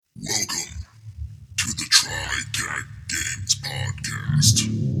Podcast.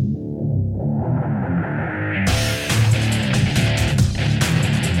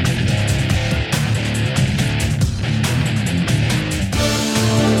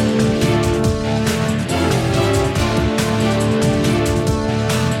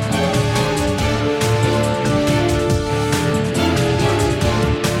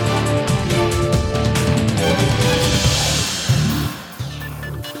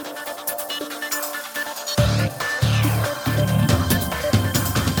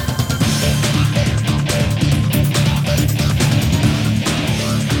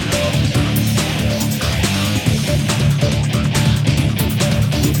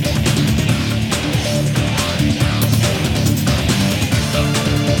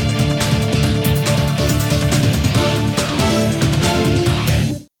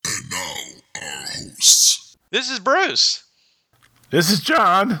 This is Bruce. This is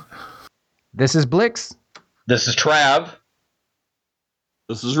John. This is Blix. This is Trav.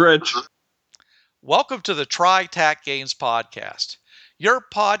 This is Rich. Welcome to the TriTac Games Podcast, your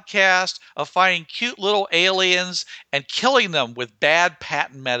podcast of finding cute little aliens and killing them with bad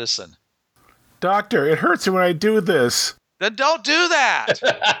patent medicine. Doctor, it hurts when I do this. Then don't do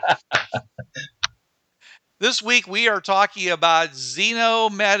that. This week we are talking about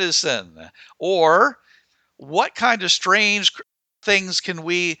xenomedicine, or what kind of strange things can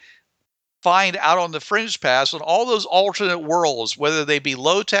we find out on the fringe paths on all those alternate worlds, whether they be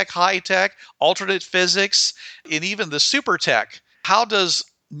low-tech, high-tech, alternate physics, and even the super tech. How does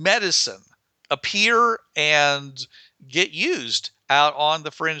medicine appear and get used out on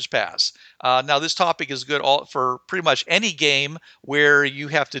the fringe paths? Now, this topic is good for pretty much any game where you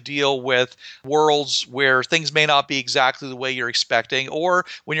have to deal with worlds where things may not be exactly the way you're expecting, or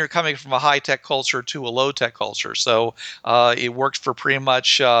when you're coming from a high-tech culture to a low-tech culture. So it works for pretty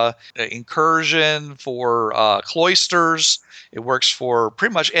much incursion, for cloisters. It works for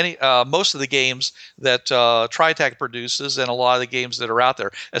pretty much most of the games that TriTac produces, and a lot of the games that are out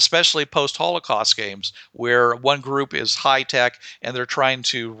there, especially post-Holocaust games, where one group is high-tech and they're trying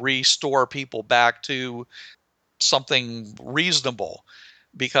to restore people back to something reasonable.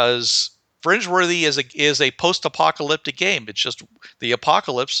 Because Fringeworthy is a post-apocalyptic game. It's just the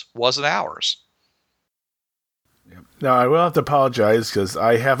apocalypse wasn't ours. Now, I will have to apologize because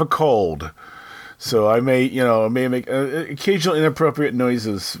I have a cold. So I may make occasional inappropriate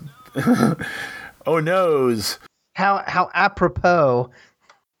noises. Oh, noes. How apropos.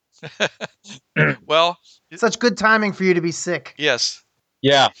 Well, Such good timing for you to be sick. yes.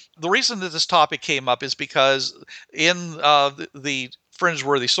 Yeah. The reason that this topic came up is because in the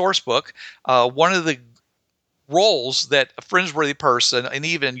Fringeworthy source book, one of the roles that a Fringeworthy person and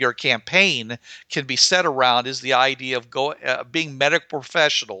even your campaign can be set around is the idea of being medical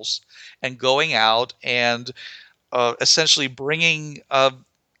professionals and going out and essentially bringing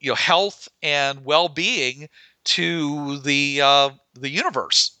health and well-being to the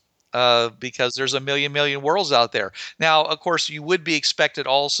universe. Because there's a million worlds out there. Now, of course, you would be expected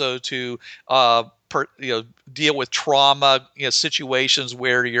also to deal with trauma, situations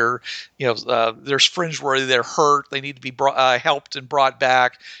where there's Fringeworthy, they're hurt, they need to be helped and brought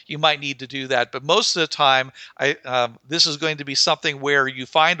back. You might need to do that, but most of the time, this is going to be something where you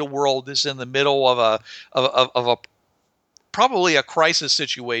find a world that's in the middle of a probably a crisis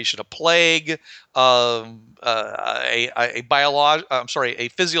situation, a plague, a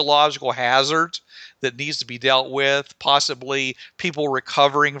physiological hazard that needs to be dealt with, possibly people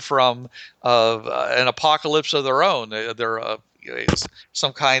recovering from an apocalypse of their own. It's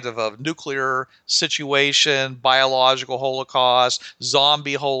some kind of a nuclear situation, biological holocaust,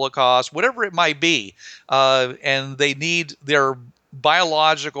 zombie holocaust, whatever it might be. And they need their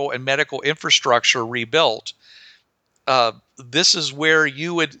biological and medical infrastructure rebuilt. This is where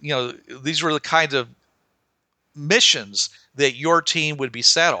you would, these were the kinds of missions that your team would be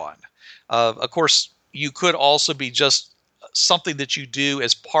set on. Of course, you could also be just something that you do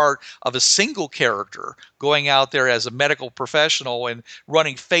as part of a single character, going out there as a medical professional and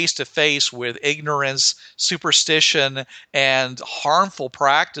running face to face with ignorance, superstition, and harmful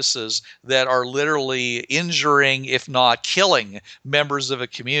practices that are literally injuring, if not killing, members of a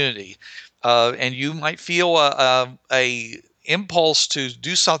community. And you might feel a impulse to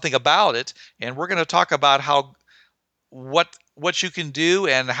do something about it, and we're going to talk about what you can do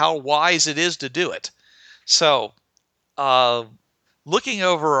and how wise it is to do it. So, looking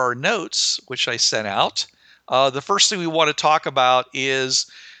over our notes, which I sent out, the first thing we want to talk about is,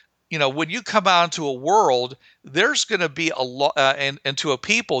 when you come out into a world, there's going to be a lot, and to a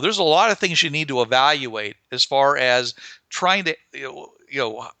people, there's a lot of things you need to evaluate as far as trying to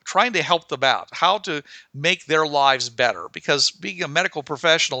trying to help them out, how to make their lives better. Because being a medical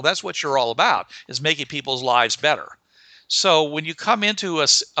professional, that's what you're all about, is making people's lives better. So when you come into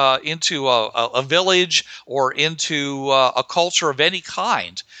a village or into a culture of any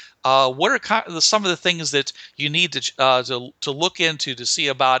kind, what are some of the things that you need to look into to see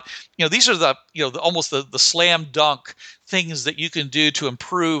about? These are almost the slam dunk things that you can do to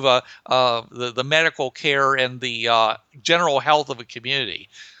improve the medical care and the general health of a community.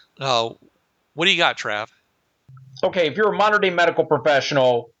 What do you got, Trav? Okay, if you're a modern day medical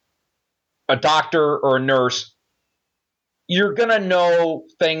professional, a doctor or a nurse, you're going to know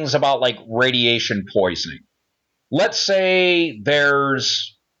things about like radiation poisoning. Let's say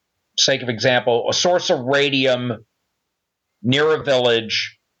there's, sake of example, a source of radium near a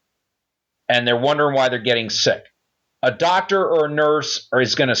village, and they're wondering why they're getting sick. A doctor or a nurse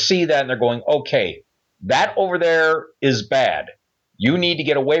is going to see that, and they're going, okay, that over there is bad. You need to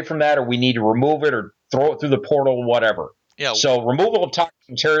get away from that, or we need to remove it or throw it through the portal, whatever. Yeah. So removal of toxic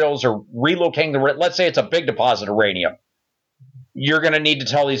materials or relocating let's say it's a big deposit of radium. You're going to need to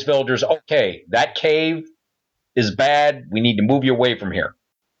tell these villagers, okay, that cave is bad. We need to move you away from here.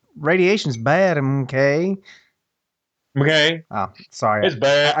 Radiation's bad, okay? Okay. Oh, sorry. It's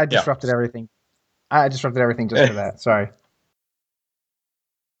bad. I disrupted everything. I disrupted everything just for that. Sorry.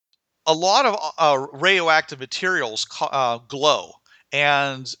 A lot of radioactive materials glow.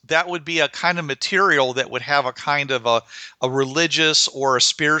 And that would be a kind of material that would have a kind of a religious or a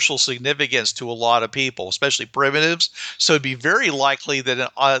spiritual significance to a lot of people, especially primitives. So it'd be very likely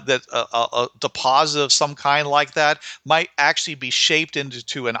that a deposit of some kind like that might actually be shaped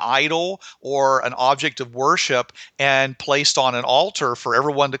into an idol or an object of worship and placed on an altar for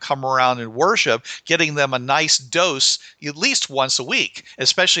everyone to come around and worship, getting them a nice dose at least once a week,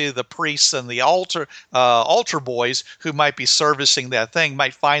 especially the priests and the altar boys who might be servicing that thing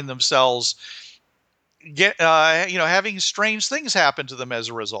might find themselves having strange things happen to them as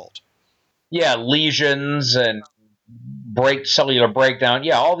a result. Yeah, lesions and cellular breakdown.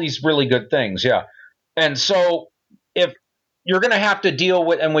 Yeah, all these really good things. Yeah. And so if you're going to have to deal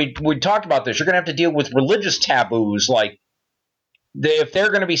with, and we talked about this, you're going to have to deal with religious taboos, like if they're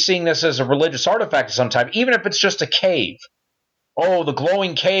going to be seeing this as a religious artifact of some type, even if it's just a cave. Oh, the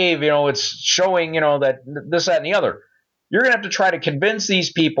glowing cave, it's showing, that this, that, and the other. You're going to have to try to convince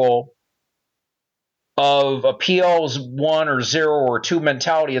these people of a PL's 1 or 0 or 2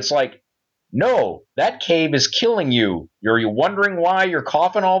 mentality. It's like, no, that cave is killing you. Are you wondering why you're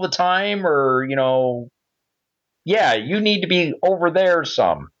coughing all the time? Or, yeah, you need to be over there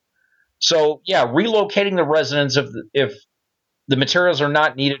some. So, yeah, relocating the residents if the materials are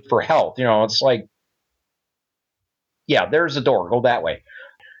not needed for health. It's like, yeah, there's the door. Go that way.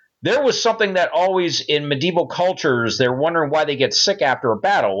 There was something that always in medieval cultures, they're wondering why they get sick after a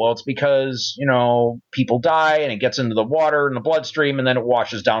battle. Well, it's because, people die and it gets into the water and the bloodstream and then it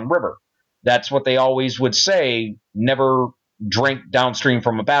washes downriver. That's what they always would say, never drink downstream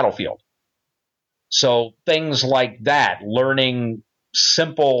from a battlefield. So things like that, learning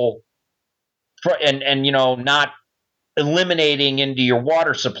simple and not eliminating into your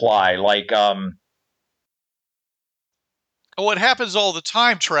water supply, like Well, it happens all the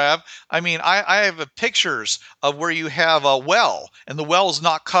time, Trav. I mean, I have pictures of where you have a well, and the well is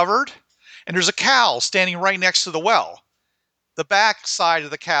not covered, and there's a cow standing right next to the well. The back side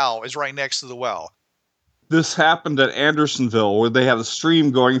of the cow is right next to the well. This happened at Andersonville, where they had a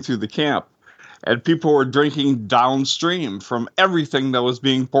stream going through the camp, and people were drinking downstream from everything that was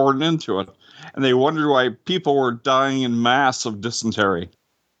being poured into it, and they wondered why people were dying in mass of dysentery.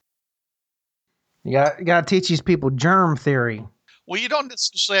 You got to teach these people germ theory. Well, you don't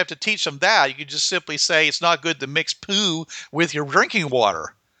necessarily have to teach them that. You can just simply say it's not good to mix poo with your drinking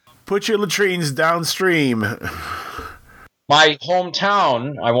water. Put your latrines downstream. My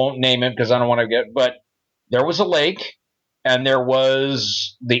hometown, I won't name it because I don't want to but there was a lake, and there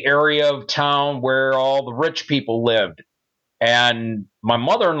was the area of town where all the rich people lived. And my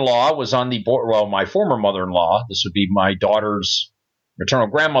mother-in-law was on the board. Well, my former mother-in-law, this would be my daughter's maternal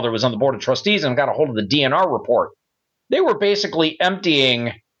grandmother, was on the board of trustees and got a hold of the DNR report. They were basically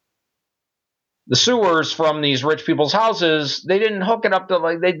emptying the sewers from these rich people's houses. They didn't hook it up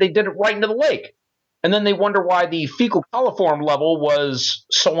to, they did it right into the lake. And then they wonder why the fecal coliform level was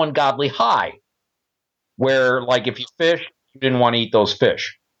so ungodly high. Where, like, if you fish, you didn't want to eat those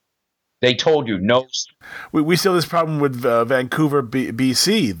fish. They told you no. We still have this problem with Vancouver,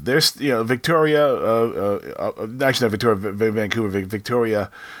 BC. There's, Victoria, actually not Victoria, Vancouver,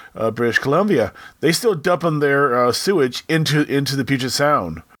 Victoria, British Columbia. They still dumping their sewage into the Puget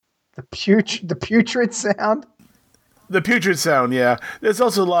Sound. The putrid sound? The Puget Sound, yeah. There's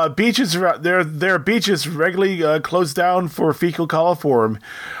also a lot of beaches around there. There are beaches regularly closed down for fecal coliform,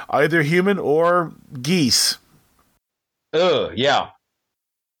 either human or geese. Ugh, yeah.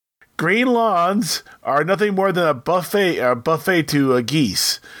 Green lawns are nothing more than a buffet to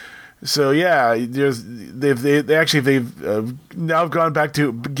geese. So yeah, they've now gone back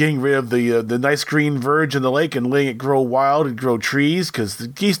to getting rid of the nice green verge in the lake and letting it grow wild and grow trees because the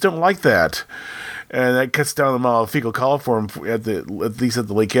geese don't like that, and that cuts down the amount of fecal coliform at least at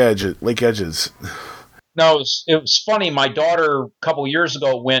the lake edges. No, it was funny. My daughter a couple years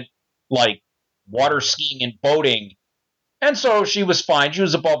ago went like water skiing and boating, and so she was fine. She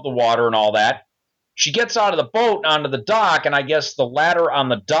was above the water and all that. She gets out of the boat onto the dock, and I guess the ladder on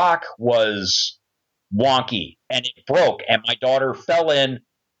the dock was wonky, and it broke, and my daughter fell in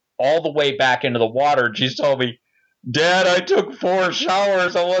all the way back into the water, and she's told me, Dad, I took 4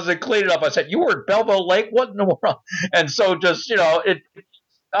 showers. I wasn't clean enough. I said, you were at Belleville Lake? What in the world? And so just,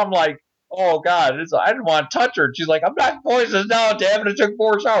 I'm like, oh, God, I didn't want to touch her. And she's like, I'm not poisonous now, Dad, but I took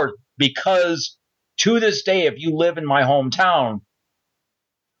 4 showers. Because to this day, if you live in my hometown,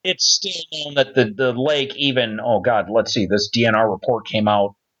 it's still known that the lake even, oh, God, let's see, this DNR report came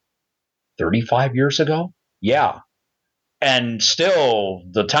out 35 years ago? Yeah. And still,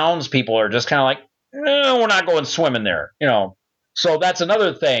 the townspeople are just kind of like, we're not going swimming there, So that's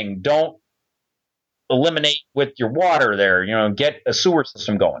another thing. Don't eliminate with your water there, get a sewer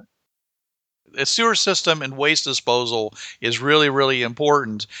system going. A sewer system and waste disposal is really, really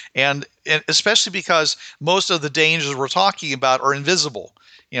important. And especially because most of the dangers we're talking about are invisible.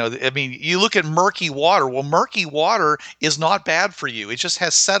 You look at murky water. Well, murky water is not bad for you. It just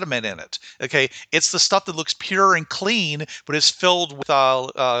has sediment in it. Okay. It's the stuff that looks pure and clean, but is filled with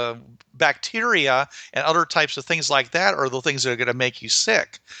bacteria and other types of things like that are the things that are going to make you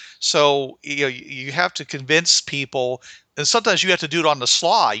sick. So, you have to convince people. And sometimes you have to do it on the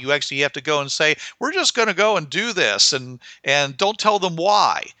sly. You actually have to go and say, we're just going to go and do this and don't tell them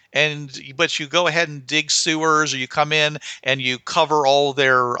why. But you go ahead and dig sewers, or you come in and you cover all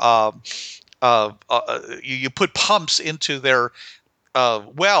their you put pumps into their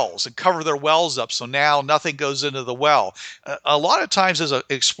wells and cover their wells up, so now nothing goes into the well. A lot of times as an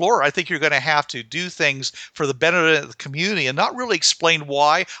explorer, I think you're going to have to do things for the benefit of the community and not really explain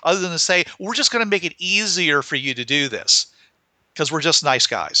why, other than to say, we're just going to make it easier for you to do this because we're just nice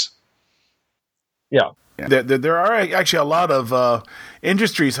guys. Yeah. There are actually a lot of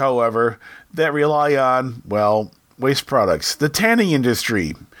industries, however, that rely on, waste products. The tanning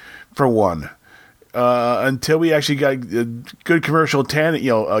industry, for one. Until we actually got good commercial tanning,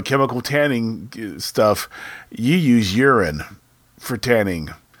 chemical tanning stuff, you use urine for tanning.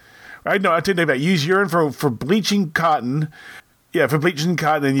 Right? No, I take that back. You use urine for bleaching cotton. Yeah, for bleaching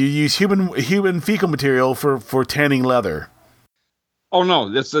cotton, and you use human fecal material for tanning leather. Oh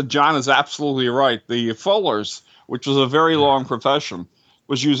no, John is absolutely right. The fullers, which was a very long profession,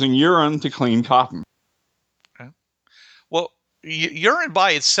 was using urine to clean cotton. Okay. Well, urine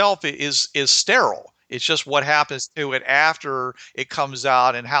by itself is sterile. It's just what happens to it after it comes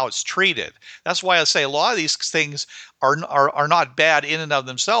out and how it's treated. That's why I say a lot of these things are not bad in and of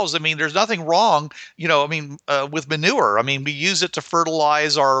themselves. I mean, there's nothing wrong, with manure. We use it to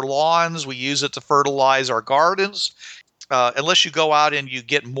fertilize our lawns. We use it to fertilize our gardens. Unless you go out and you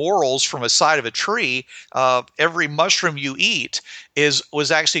get morels from a side of a tree, every mushroom you eat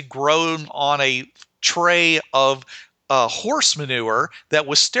was actually grown on a tray of horse manure that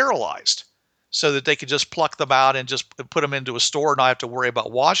was sterilized, so that they could just pluck them out and just put them into a store and not have to worry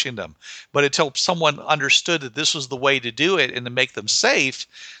about washing them. But until someone understood that this was the way to do it and to make them safe,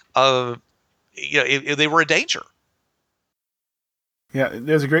 they were a danger. Yeah,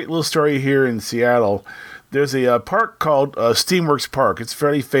 there's a great little story here in Seattle. There's a park called Steamworks Park. It's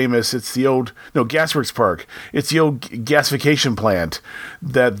fairly famous. It's the old, Gasworks Park. It's the old gasification plant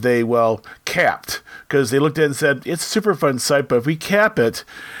that they, capped. Because they looked at it and said, it's a Superfund site, but if we cap it,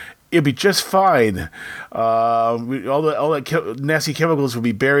 it'd be just fine. All that nasty chemicals would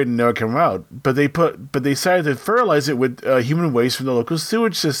be buried and never come out. But they decided to fertilize it with human waste from the local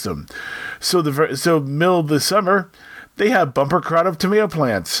sewage system. So middle of the summer, they had a bumper crowd of tomato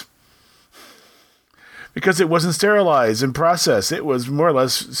plants. Because it wasn't sterilized and processed. It was more or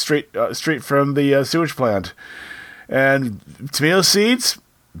less straight from the sewage plant. And tomato seeds,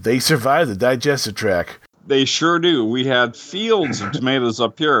 they survive the digestive tract. They sure do. We had fields of tomatoes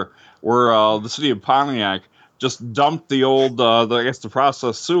up here where the city of Pontiac just dumped the old, the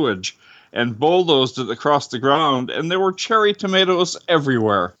processed sewage and bulldozed it across the ground, and there were cherry tomatoes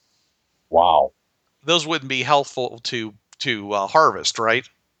everywhere. Wow. Those wouldn't be helpful to harvest, right?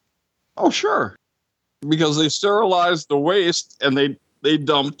 Oh, sure. because they sterilized the waste and they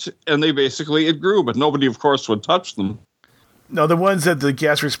dumped and it grew, but nobody, of course, would touch them. No, the ones at the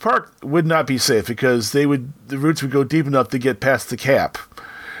Gasworks Park would not be safe because the roots would go deep enough to get past the cap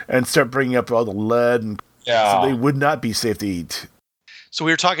and start bringing up all the lead, and so they would not be safe to eat. So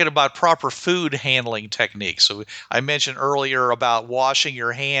we were talking about proper food handling techniques. So I mentioned earlier about washing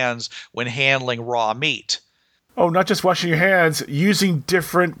your hands when handling raw meat. Oh, not just washing your hands, using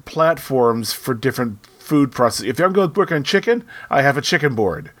different platforms for different food processing. If I'm going to work on chicken, I have a chicken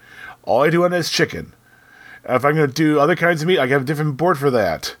board. All I do on it is chicken. If I'm going to do other kinds of meat, I have a different board for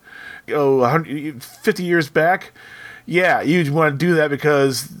that. 50 years back, yeah, you'd want to do that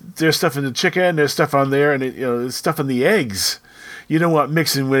because there's stuff in the chicken, there's stuff on there, and there's stuff in the eggs. You don't want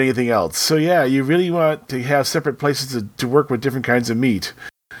mixing with anything else. So yeah, you really want to have separate places to work with different kinds of meat.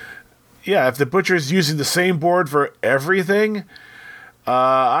 Yeah, if the butcher's using the same board for everything,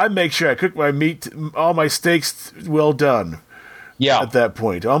 I make sure I cook my meat, all my steaks well done. Yeah. At that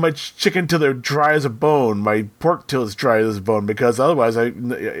point, all my chicken till they're dry as a bone, my pork till it's dry as a bone, because otherwise,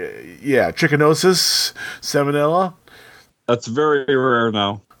 trichinosis, salmonella. That's very rare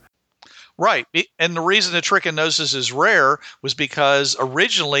now. Right. And the reason the trichinosis is rare was because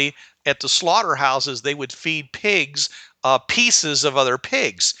originally at the slaughterhouses, they would feed pigs pieces of other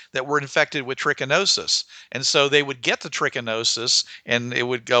pigs that were infected with trichinosis. And so they would get the trichinosis and it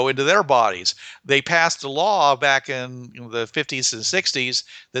would go into their bodies. They passed a law back in the 50s and 60s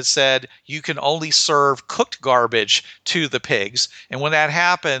that said you can only serve cooked garbage to the pigs. And when that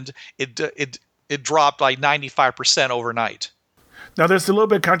happened, it dropped like 95% overnight. Now, there's a little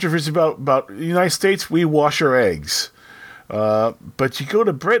bit of controversy about the United States. We wash our eggs. But you go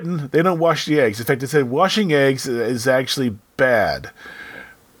to Britain, they don't wash the eggs. In fact, they said washing eggs is actually bad.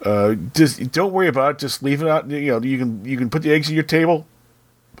 Just don't worry about it. Just leave it out. You can put the eggs on your table,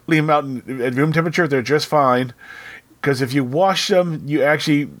 leave them out at room temperature. They're just fine. Because if you wash them, you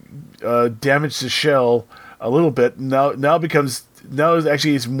actually damage the shell a little bit. Now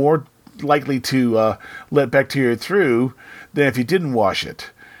it's more likely to let bacteria through than if you didn't wash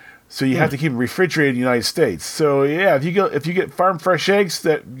it. So you have to keep them refrigerated in the United States. So yeah, if you get farm fresh eggs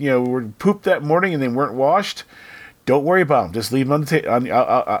that were pooped that morning and they weren't washed, don't worry about them. Just leave them on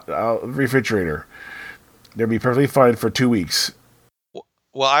the refrigerator. They'll be perfectly fine for 2 weeks.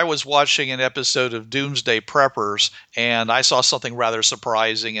 Well, I was watching an episode of Doomsday Preppers, and I saw something rather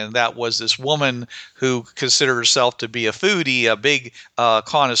surprising, and that was this woman who considered herself to be a foodie, a big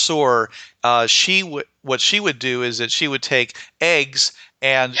connoisseur. What she would do is that she would take eggs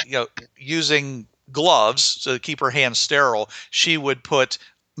and using gloves to keep her hands sterile, she would put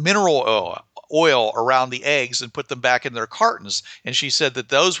mineral oil around the eggs and put them back in their cartons. And she said that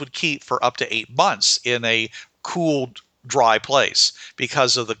those would keep for up to 8 months in a cooled, dry place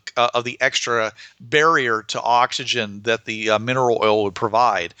because of the extra barrier to oxygen that the mineral oil would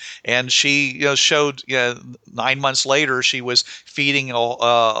provide. And she showed 9 months later she was feeding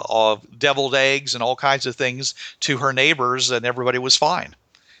deviled eggs and all kinds of things to her neighbors, and everybody was fine.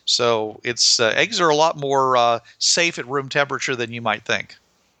 So it's eggs are a lot more safe at room temperature than you might think.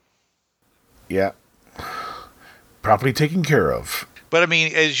 Yeah, properly taken care of. But I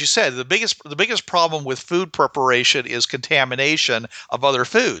mean, as you said, the biggest problem with food preparation is contamination of other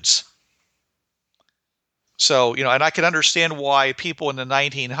foods. So, and I can understand why people in the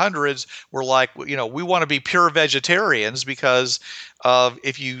 1900s were like, we want to be pure vegetarians because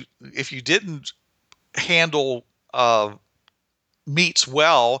if you didn't handle meats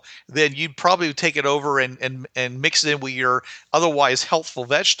well, then you'd probably take it over and mix it in with your otherwise healthful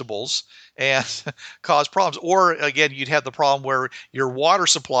vegetables and cause problems. Or again, you'd have the problem where your water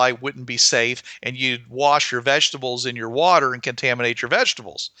supply wouldn't be safe and you'd wash your vegetables in your water and contaminate your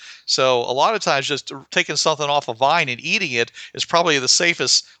vegetables. So a lot of times just taking something off a vine and eating it is probably the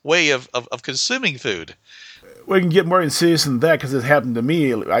safest way of consuming food. We can get more insidious than that because it happened to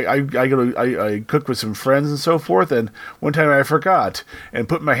me. I cooked with some friends and so forth, and one time I forgot and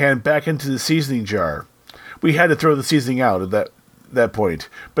put my hand back into the seasoning jar. We had to throw the seasoning out at that point.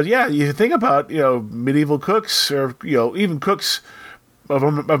 But yeah, you think about medieval cooks or even cooks of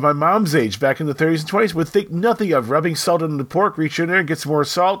my mom's age back in the 30s and 20s would think nothing of rubbing salt on the pork, reach in there and get some more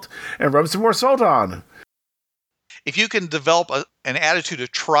salt and rub some more salt on. If you can develop an attitude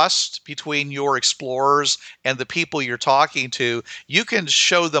of trust between your explorers and the people you're talking to, you can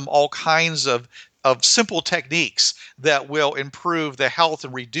show them all kinds of simple techniques that will improve the health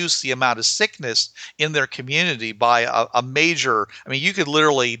and reduce the amount of sickness in their community by a major. I mean, you could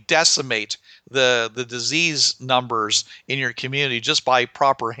literally decimate the disease numbers in your community just by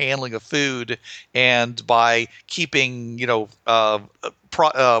proper handling of food and by keeping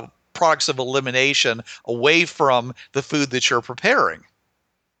products of elimination away from the food that you're preparing.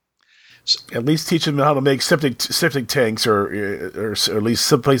 At least teach them how to make septic tanks, or at least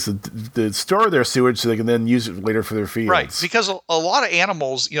some place to store their sewage so they can then use it later for their fields. Right, because a lot of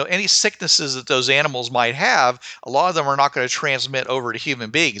animals, any sicknesses that those animals might have, a lot of them are not going to transmit over to human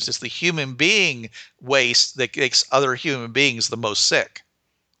beings. It's the human being waste that makes other human beings the most sick.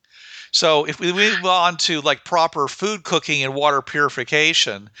 So if we move on to like proper food cooking and water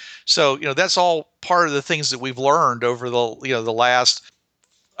purification, so that's all part of the things that we've learned over the the last,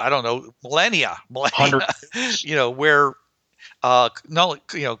 I don't know, millennia, where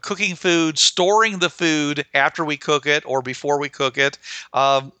cooking food, storing the food after we cook it or before we cook it.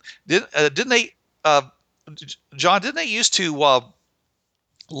 Didn't they, John? Didn't they used to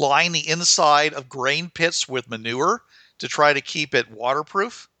line the inside of grain pits with manure to try to keep it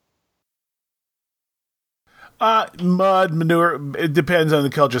waterproof? Mud, manure, it depends on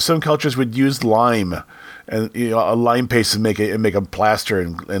the culture. Some cultures would use lime and a lime paste and make a plaster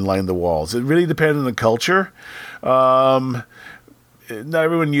and line the walls. It really depends on the culture. Not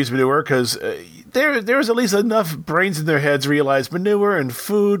everyone used manure because there was at least enough brains in their heads to realize manure and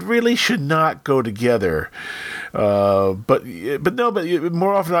food really should not go together. But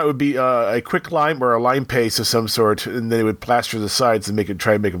more often it would be a quick lime or a lime paste of some sort, and they would plaster the sides and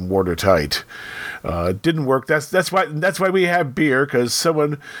try and make them watertight. It didn't work. That's why we have beer, because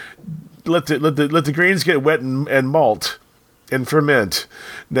someone let the grains get wet and malt and ferment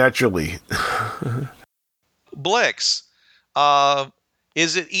naturally. Blix,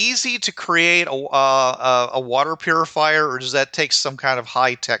 is it easy to create a water purifier, or does that take some kind of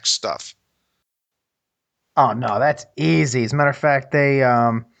high tech stuff? Oh no, that's easy. As a matter of fact, they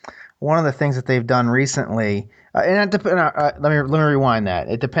one of the things that they've done recently. Let me rewind that.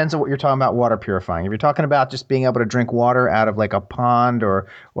 It depends on what you're talking about water purifying. If you're talking about just being able to drink water out of like a pond or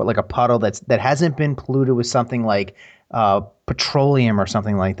like a puddle that hasn't been polluted with something like petroleum or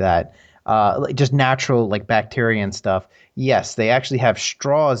something like that, like just natural like bacteria and stuff. Yes, they actually have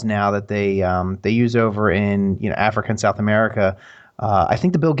straws now that they use over in Africa and South America. I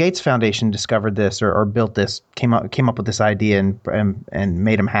think the Bill Gates Foundation discovered this or built this, came up with this idea and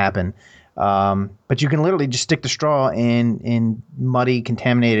made them happen. But you can literally just stick the straw in muddy,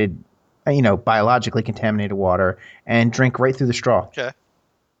 contaminated, biologically contaminated water and drink right through the straw. Okay.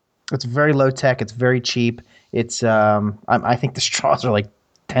 It's very low tech. It's very cheap. It's I think the straws are like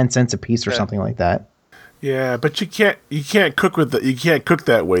 10 cents a piece or something like that. Yeah, but you can't cook you can't cook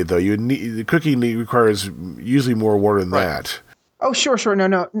that way though. The cooking requires usually more water than that. Oh, sure.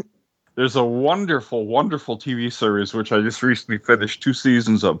 No. There's a wonderful, wonderful TV series, which I just recently finished 2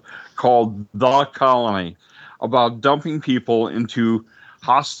 seasons of, called The Colony, about dumping people into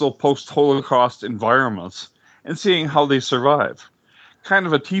hostile post-Holocaust environments and seeing how they survive. Kind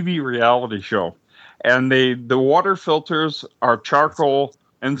of a TV reality show. And the water filters are charcoal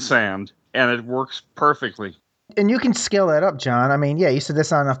and sand, and it works perfectly. And you can scale that up, John. I mean, yeah, you said that's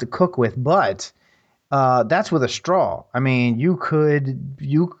not enough to cook with, but that's with a straw. I mean, you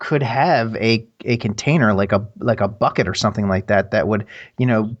could have a container like a bucket or something like that would,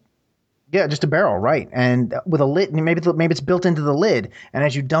 just a barrel, right? And with a lid, maybe it's built into the lid. And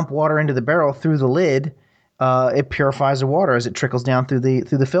as you dump water into the barrel through the lid, it purifies the water as it trickles down through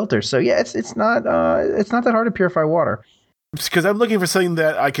the filter. So yeah, it's not that hard to purify water. Because I'm looking for something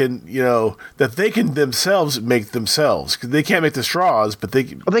that I can, that they can themselves make themselves. Because they can't make the straws, but they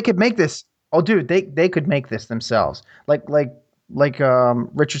could make this. Oh, dude, they could make this themselves. Like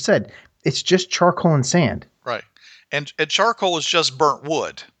Richard said, it's just charcoal and sand. Right, and charcoal is just burnt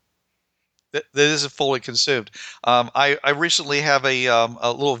wood that isn't fully consumed. I recently have a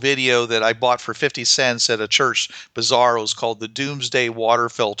little video that I bought for 50 cents at a church bazaar. It was called the Doomsday Water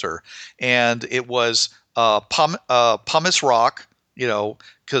Filter, and it was pumice rock,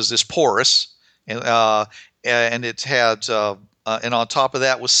 because it's porous, and it had. And on top of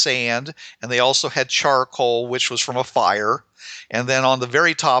that was sand, and they also had charcoal, which was from a fire. And then on the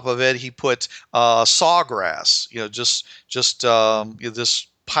very top of it, he put sawgrass, just this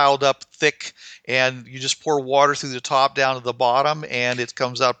piled up thick, and you just pour water through the top down to the bottom, and it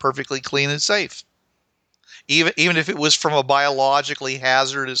comes out perfectly clean and safe. Even if it was from a biologically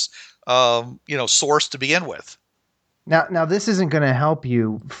hazardous, source to begin with. Now this isn't going to help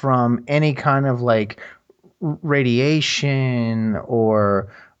you from any kind of like radiation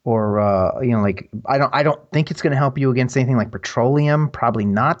or I don't think it's going to help you against anything like petroleum. Probably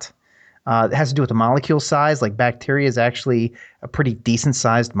not. It has to do with the molecule size. Like bacteria is actually a pretty decent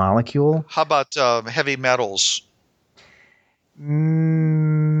sized molecule. How about heavy metals?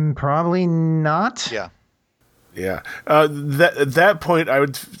 Probably not. Yeah. Yeah. At that point, I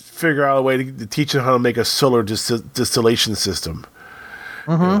would figure out a way to teach them how to make a solar distillation system.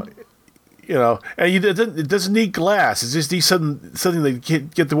 Mm-hmm. And it doesn't need glass. It just needs something that can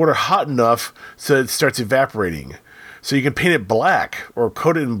get the water hot enough so it starts evaporating. So you can paint it black or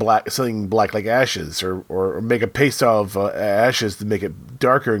coat it in black, something black like ashes, or make a paste of ashes to make it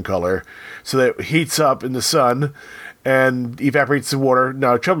darker in color, so that it heats up in the sun and evaporates the water.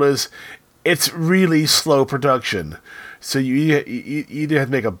 Now, the trouble is, it's really slow production. So you either have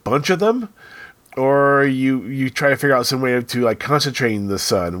to make a bunch of them, or you try to figure out some way to like concentrating the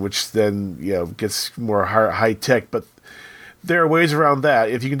sun, which then gets more high tech. But there are ways around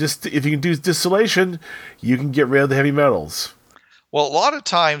that. If you can do distillation, you can get rid of the heavy metals. Well, a lot of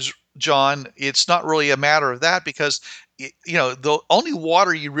times, John, it's not really a matter of that, because the only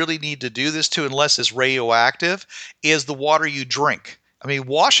water you really need to do this to, unless it's radioactive, is the water you drink. I mean,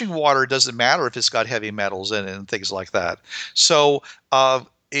 washing water doesn't matter if it's got heavy metals in it and things like that. So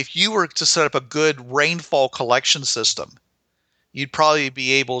if you were to set up a good rainfall collection system, you'd probably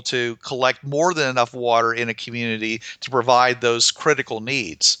be able to collect more than enough water in a community to provide those critical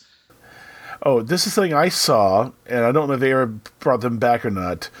needs. Oh, this is something I saw, and I don't know if they ever brought them back or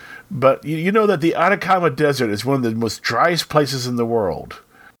not, but you know that the Atacama Desert is one of the most driest places in the world.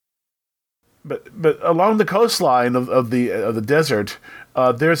 But along the coastline of the desert,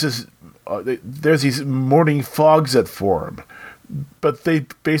 there's these morning fogs that form, but they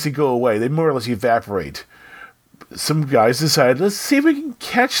basically go away. They more or less evaporate. Some guys decided, let's see if we can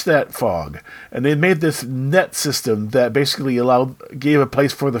catch that fog. And they made this net system that basically gave a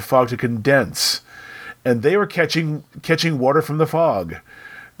place for the fog to condense. And they were catching water from the fog.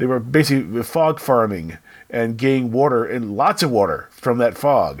 They were basically fog farming and getting water, and lots of water from that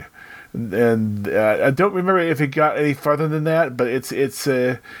fog. And I don't remember if it got any farther than that, but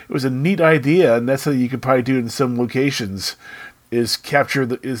it was a neat idea, and that's something you could probably do in some locations. Is capture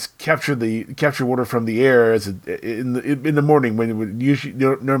water from the air in the morning when it would usually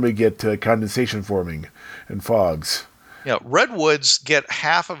normally get condensation forming and fogs. Yeah, redwoods get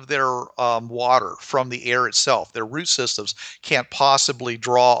half of their water from the air itself. Their root systems can't possibly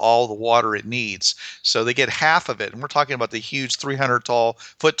draw all the water it needs, so they get half of it. And we're talking about the huge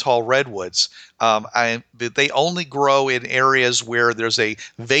 300-foot tall redwoods. They only grow in areas where there's a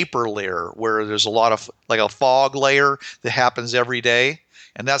vapor layer, where there's a lot of like a fog layer that happens every day,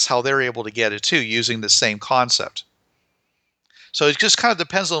 and that's how they're able to get it too, using the same concept. So it just kind of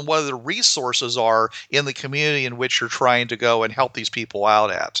depends on what the resources are in the community in which you're trying to go and help these people out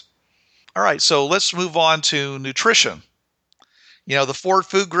at. All right, so let's move on to nutrition. The 4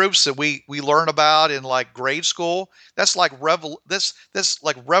 food groups that we learn about in like grade school, that's like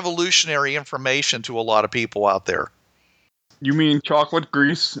revolutionary information to a lot of people out there. You mean chocolate,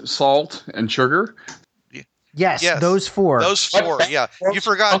 grease, salt, and sugar? Yes, those 4. Those 4, yeah. You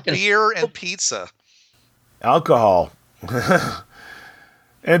forgot beer and pizza. Alcohol.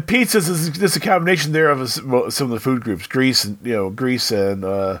 And pizzas is a combination there of some of the food groups: grease and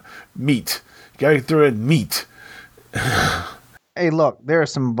meat. You gotta throw in meat. Hey, look,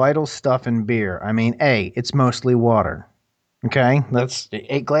 there's some vital stuff in beer. I mean, it's mostly water. Okay, that's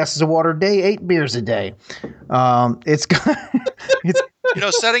 8 glasses of water a day, 8 beers a day. It's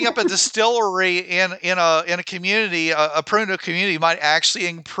setting up a distillery in a community, a primitive community, might actually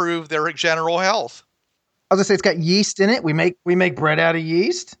improve their general health. I was gonna say it's got yeast in it. We make bread out of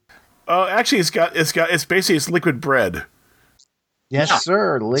yeast. Actually, it's basically liquid bread. Yes,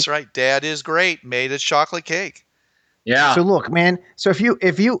 sir. That's right. Dad is great. Made a chocolate cake. Yeah. So look, man. So if you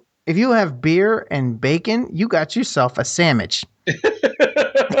have beer and bacon, you got yourself a sandwich.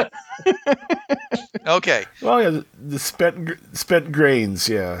 Okay. Well, yeah, the spent grains.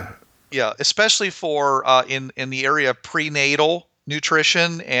 Yeah. Yeah, especially for in the area of prenatal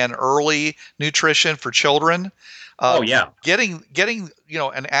nutrition and early nutrition for children. Getting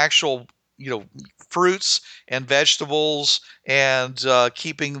an actual fruits and vegetables and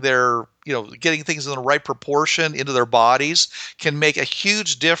keeping their getting things in the right proportion into their bodies can make a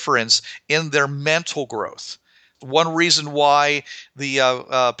huge difference in their mental growth. One reason why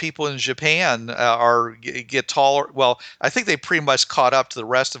the people in Japan get taller, well, I think they pretty much caught up to the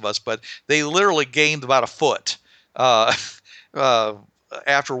rest of us, but they literally gained about a foot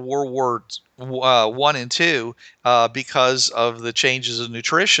after World War I and II because of the changes in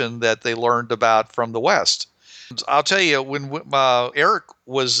nutrition that they learned about from the West. I'll tell you, when Eric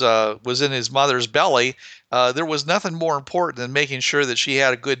was in his mother's belly, there was nothing more important than making sure that she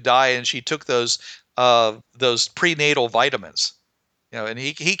had a good diet and she took those prenatal vitamins. And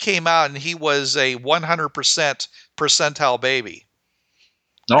he came out and he was a 100% percentile baby.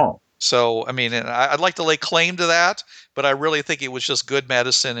 Oh. So, I mean, and I'd like to lay claim to that, but I really think it was just good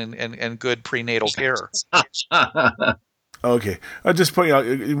medicine and good prenatal care. Okay, I'll just point out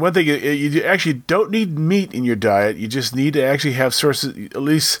one thing: you actually don't need meat in your diet. You just need to actually have sources, at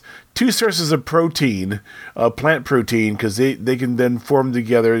least 2 sources of protein, plant protein, because they can then form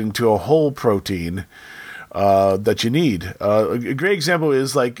together into a whole protein that you need. A great example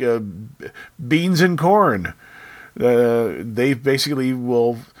is like beans and corn. They basically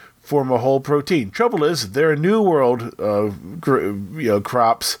will form a whole protein. Trouble is, they're New World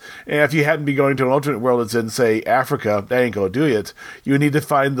crops, and if you hadn't been going to an alternate world that's in, say, Africa, that ain't gonna do it. You need to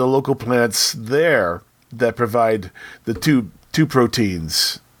find the local plants there that provide the two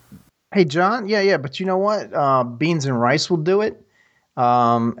proteins. Hey, John. Yeah, but you know what? Beans and rice will do it.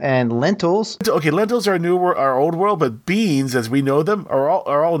 And lentils. Okay, lentils are our old world, but beans, as we know them, are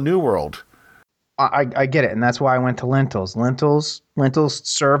all New World. I get it, and that's why I went to lentils. Lentils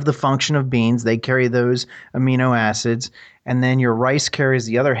serve the function of beans. They carry those amino acids, and then your rice carries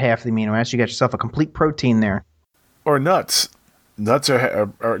the other half of the amino acids. You got yourself a complete protein there. Or nuts. Nuts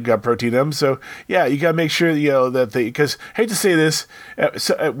are got protein in them. So yeah, you gotta make sure that because hate to say this,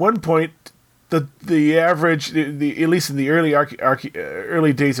 at one point the average, at least in the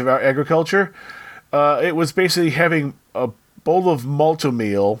early days of our agriculture, it was basically having a bowl of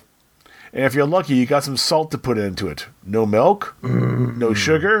malto-meal. And if you're lucky, you got some salt to put into it. No milk, no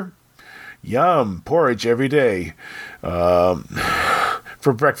sugar. Yum, porridge every day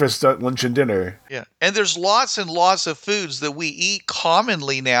for breakfast, lunch, and dinner. Yeah, and there's lots and lots of foods that we eat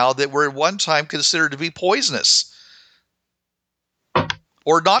commonly now that were at one time considered to be poisonous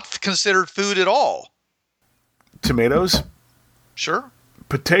or not considered food at all. Tomatoes? Sure.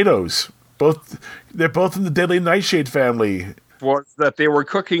 Potatoes. They're both in the deadly nightshade family. Was that they were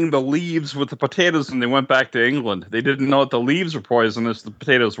cooking the leaves with the potatoes and they went back to England. They didn't know that the leaves were poisonous, the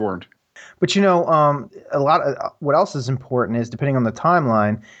potatoes weren't. But a lot of what else is important is, depending on the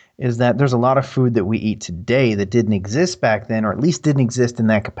timeline, is that there's a lot of food that we eat today that didn't exist back then, or at least didn't exist in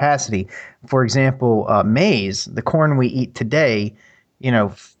that capacity. For example, maize, the corn we eat today,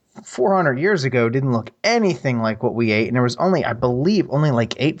 400 years ago didn't look anything like what we ate, and there was I believe only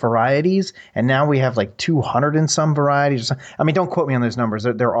like 8 varieties, and now we have like 200 and some varieties. I mean, don't quote me on those numbers;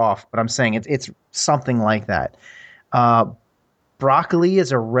 they're off, but I'm saying it's something like that. Broccoli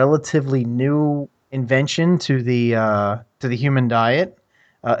is a relatively new invention to the human diet,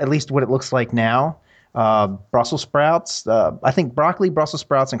 at least what it looks like now. Brussels sprouts, I think broccoli, Brussels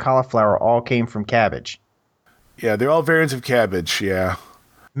sprouts, and cauliflower all came from cabbage. Yeah, they're all variants of cabbage. Yeah.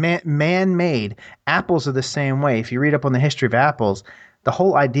 Man-made. Apples are the same way. If you read up on the history of apples, the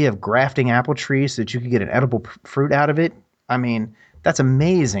whole idea of grafting apple trees so that you could get an edible fruit out of it, I mean, that's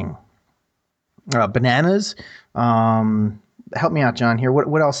amazing. Bananas. Help me out, John, here.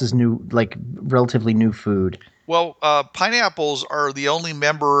 What else is new, like relatively new food? Well, pineapples are the only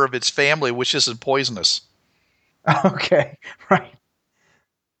member of its family which isn't poisonous. Okay, right.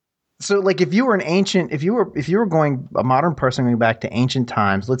 So, like, if you were a modern person going back to ancient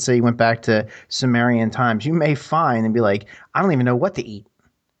times, let's say you went back to Sumerian times, you may find and be like, I don't even know what to eat.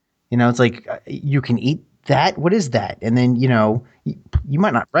 It's like, you can eat that. What is that? And then, you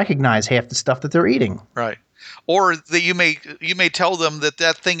might not recognize half the stuff that they're eating. Right. Or that you may tell them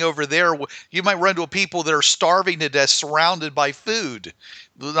that thing over there, you might run into people that are starving to death, surrounded by food,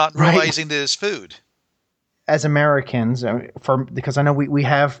 not realizing that it's food. As Americans, because I know we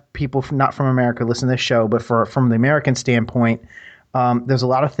have people not from America listen to this show, but from the American standpoint, there's a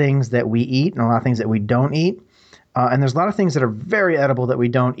lot of things that we eat and a lot of things that we don't eat. And there's a lot of things that are very edible that we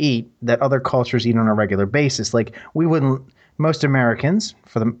don't eat that other cultures eat on a regular basis. Like most Americans,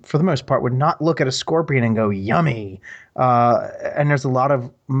 for the most part, would not look at a scorpion and go, yummy. And there's a lot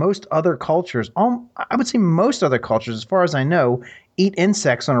of most other cultures, I would say most other cultures, as far as I know, eat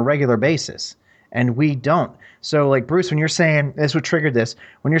insects on a regular basis. And we don't. So, like, Bruce, when you're saying, this what triggered this,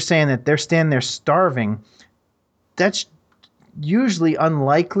 when you're saying that they're standing there starving, that's usually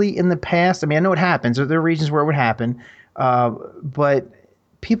unlikely in the past. I mean, I know it happens. There are regions where it would happen. But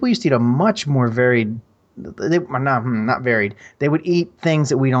people used to eat a much more varied, not varied. They would eat things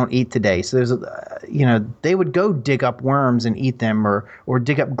that we don't eat today. So they would go dig up worms and eat them, or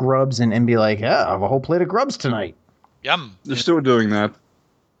dig up grubs and be like, yeah, I have a whole plate of grubs tonight. Yum. They're still doing that.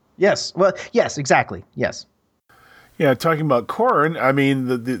 Yes. Well, yes, exactly. Yes. Yeah, talking about corn, I mean,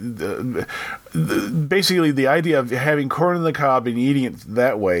 basically the idea of having corn on the cob and eating it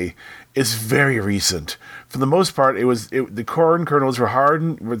that way is very recent. For the most part, the corn kernels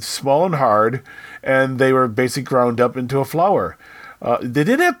were small and hard, and they were basically ground up into a flour. They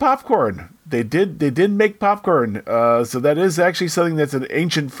did have popcorn. They did make popcorn. So that is actually something that's an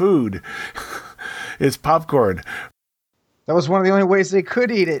ancient food. It's popcorn. That was one of the only ways they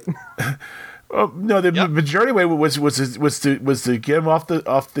could eat it. Oh, no, the majority way was to get them off the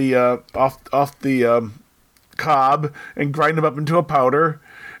cob and grind them up into a powder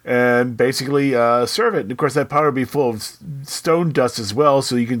and basically serve it. And of course, that powder would be full of stone dust as well,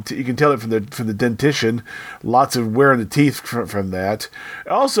 so you can tell it from the dentition. Lots of wear in the teeth from that.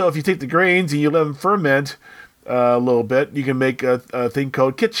 Also, if you take the grains and you let them ferment a little bit, you can make a thing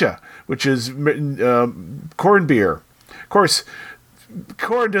called kitcha, which is corn beer. Of course,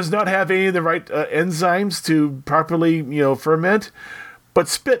 corn does not have any of the right enzymes to properly, ferment, but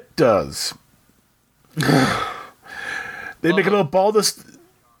spit does. They make a little ball. They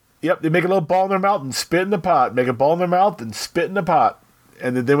make a little ball in their mouth and spit in the pot. Make a ball in their mouth and spit in the pot,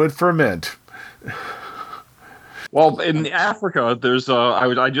 and then they would ferment. Well, in Africa, there's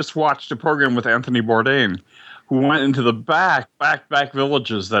I just watched a program with Anthony Bourdain, who went into the back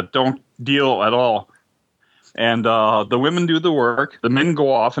villages that don't deal at all. And the women do the work. The men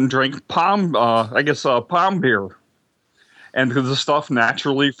go off and drink palm beer. And the stuff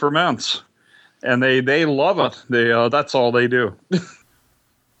naturally ferments. And they love it. That's all they do.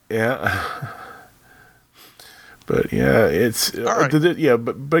 Yeah. But yeah, it's right.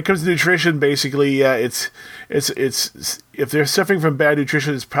 But it comes to nutrition, basically, yeah, it's if they're suffering from bad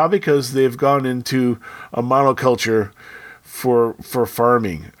nutrition, it's probably because they've gone into a monoculture for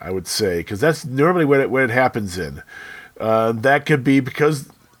farming, I would say, because that's normally what it happens in. That could be because,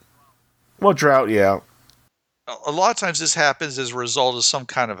 drought, yeah. A lot of times this happens as a result of some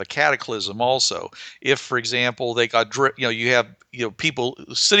kind of a cataclysm also. If, for example, they got you have people,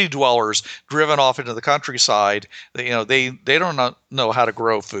 city dwellers, driven off into the countryside, they don't know how to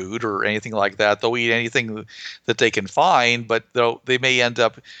grow food or anything like that. They'll eat anything that they can find, but they may end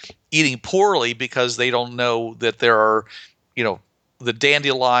up eating poorly because they don't know that there are the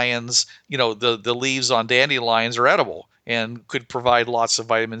dandelions, the leaves on dandelions are edible and could provide lots of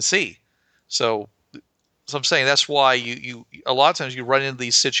vitamin C. So I'm saying that's why you a lot of times you run into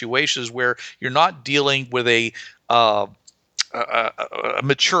these situations where you're not dealing with a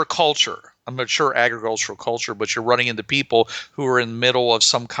mature culture, a mature agricultural culture, but you're running into people who are in the middle of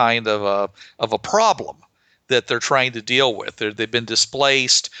some kind of a problem that they're trying to deal with. They've been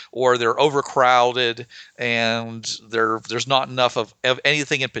displaced, or they're overcrowded, and there's not enough of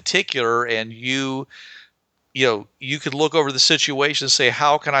anything in particular. And you could look over the situation and say,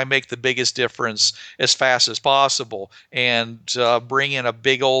 how can I make the biggest difference as fast as possible, and bring in a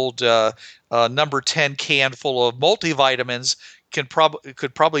big old number 10 can full of multivitamins could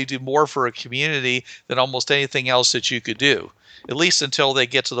probably do more for a community than almost anything else that you could do. At least until they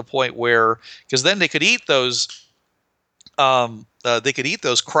get to the point where, because then they could eat those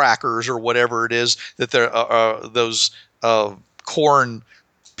crackers or whatever it is that they're those corn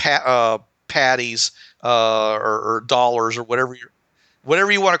patties or dollars or whatever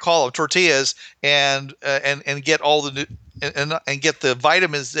you want to call them, tortillas, and get all the and get the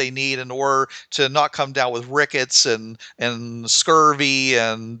vitamins they need in order to not come down with rickets and scurvy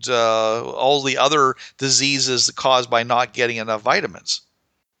and all the other diseases caused by not getting enough vitamins.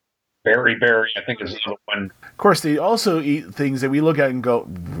 Berry, I think is the other one. Of course, they also eat things that we look at and go,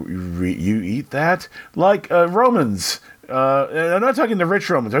 "You eat that?" Like Romans. And I'm not talking the rich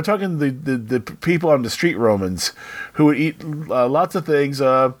Romans. I'm talking the people on the street Romans who would eat lots of things.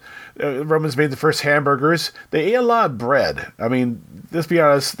 Romans made the first hamburgers. They ate a lot of bread. I mean, let's be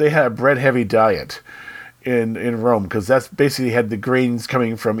honest, they had a bread-heavy diet in Rome because that's basically had the grains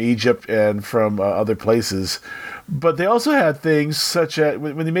coming from Egypt and from other places. But they also had things such as,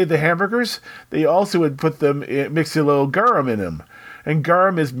 when they made the hamburgers, they also would put them, mix a little garum in them. And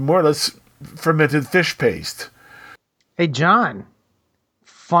garum is more or less fermented fish paste. Hey, John,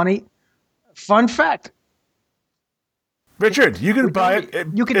 fun fact. Richard, you can buy it.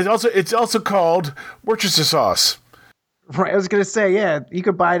 It's also called Worcestershire sauce. Right, I was going to say, yeah, you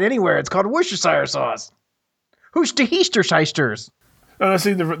could buy it anywhere. It's called Worcestershire sauce. Who's the Heastershysters? No,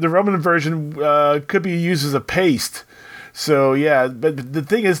 see, the Roman version could be used as a paste. So, yeah, but the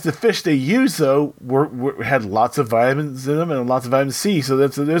thing is, the fish they used, though, had lots of vitamins in them and lots of vitamin C. So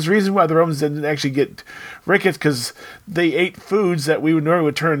there's a reason why the Romans didn't actually get rickets, because they ate foods that we would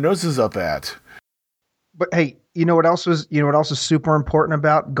normally turn our noses up at. But hey, you know what else is super important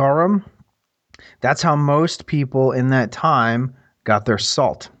about garum? That's how most people in that time got their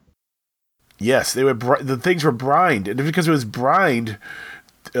salt. Yes, they were the things were brined, and because it was brined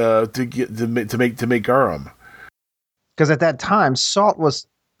to make garum. Because at that time, salt was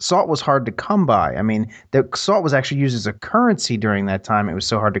salt was hard to come by. I mean, the salt was actually used as a currency during that time. It was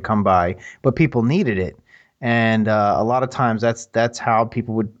so hard to come by, but people needed it. And a lot of times that's how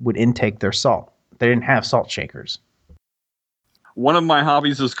people would intake their salt. They didn't have salt shakers. One of my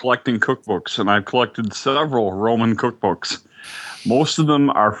hobbies is collecting cookbooks, and I've collected several Roman cookbooks. Most of them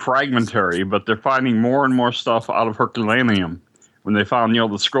are fragmentary, but they're finding more and more stuff out of Herculaneum. When they found,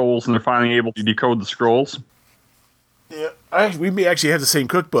 the scrolls, and they're finally able to decode the scrolls. Yeah, we may actually have the same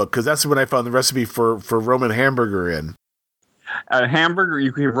cookbook, because that's when I found the recipe for Roman hamburger in. A hamburger,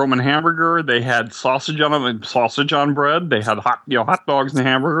 you could have Roman hamburger. They had sausage on bread. They had hot dogs and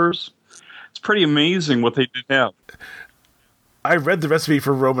hamburgers. It's pretty amazing what they did have. I read the recipe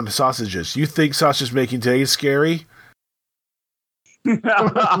for Roman sausages. You think sausage making today is scary? Yeah,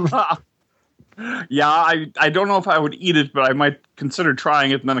 I don't know if I would eat it, but I might consider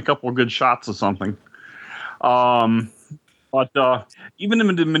trying it and then a couple of good shots of something. But even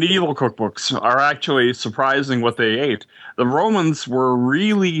the medieval cookbooks are actually surprising what they ate. The Romans were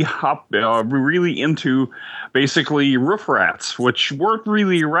really into basically roof rats, which weren't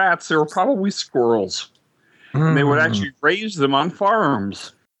really rats. They were probably squirrels. And they would actually raise them on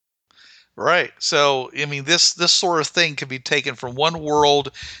farms. Right. So, I mean, this sort of thing can be taken from one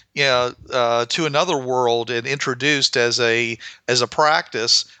world, to another world and introduced as a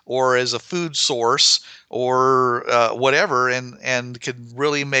practice or as a food source or whatever, and can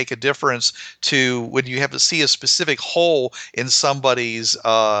really make a difference to when you have to see a specific hole in somebody's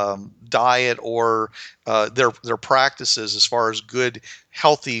diet or their practices as far as good,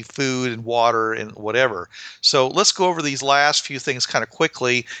 healthy food and water and whatever. So let's go over these last few things kind of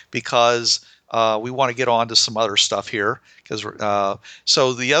quickly because we want to get on to some other stuff here.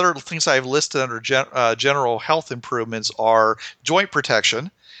 So the other things I've listed under general health improvements are joint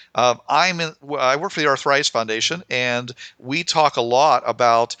protection. I work for the Arthritis Foundation, and we talk a lot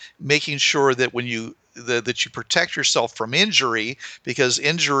about making sure that when that you protect yourself from injury, because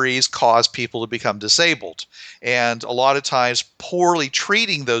injuries cause people to become disabled. And a lot of times poorly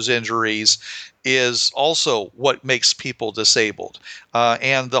treating those injuries is also what makes people disabled.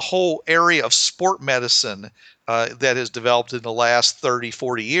 And the whole area of sport medicine that has developed in the last 30,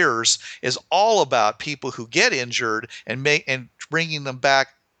 40 years is all about people who get injured and bringing them back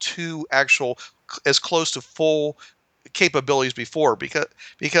to as close to full capabilities before,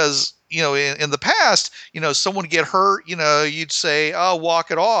 because in the past, someone get hurt, you'd say, oh, walk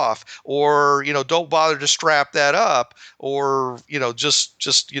it off, or don't bother to strap that up, or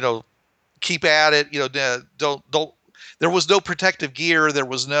just keep at it, don't. There was no protective gear. There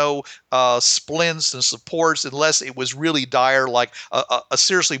was no splints and supports unless it was really dire, like a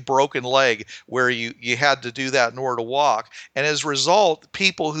seriously broken leg where you had to do that in order to walk. And as a result,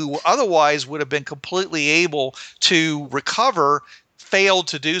 people who otherwise would have been completely able to recover failed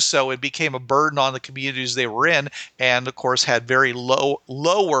to do so and became a burden on the communities they were in, and of course had very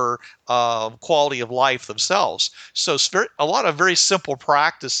lower quality of life themselves. So it's a lot of very simple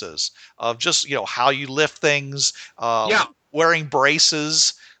practices of just how you lift things, wearing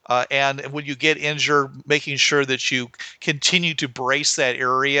braces, and when you get injured, making sure that you continue to brace that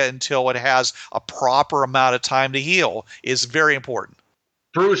area until it has a proper amount of time to heal is very important.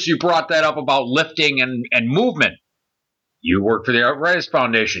 Bruce, you brought that up about lifting and movement. You work for the Arthritis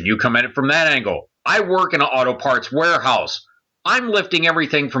Foundation. You come at it from that angle. I work in an auto parts warehouse. I'm lifting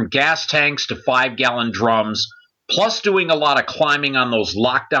everything from gas tanks to 5-gallon drums, plus doing a lot of climbing on those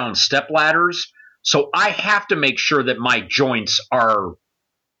lockdown step ladders. So I have to make sure that my joints are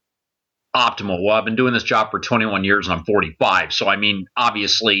optimal. Well, I've been doing this job for 21 years and I'm 45. So, I mean,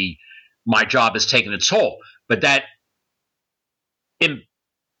 obviously my job has taken its toll. But that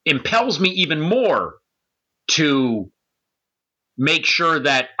impels me even more to make sure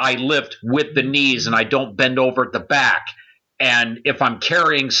that I lift with the knees and I don't bend over at the back. And if I'm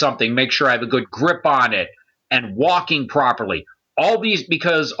carrying something, make sure I have a good grip on it and walking properly. All these,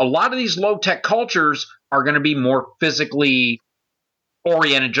 because a lot of these low-tech cultures are going to be more physically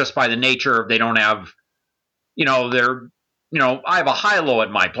oriented just by the nature of they don't have, I have a high-low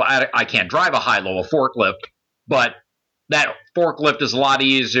at my place. I can't drive a high-low, a forklift, but that forklift is a lot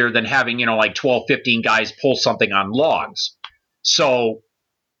easier than having, like 12, 15 guys pull something on logs. So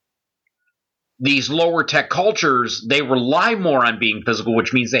these lower tech cultures, they rely more on being physical,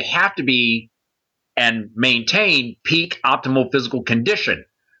 which means they have to be and maintain peak optimal physical condition.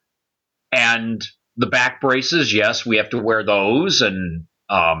 And the back braces, yes, we have to wear those. And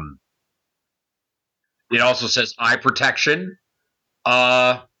it also says eye protection.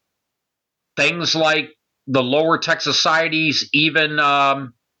 Things like the lower tech societies even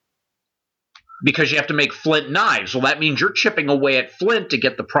because you have to make flint knives. Well, that means you're chipping away at flint to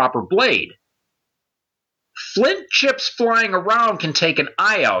get the proper blade. Flint chips flying around can take an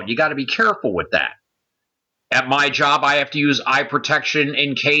eye out. You got to be careful with that. At my job, I have to use eye protection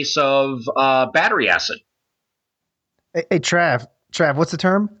in case of battery acid. Hey, Trav, what's the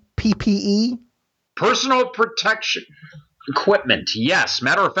term? PPE? Personal protection equipment. Yes.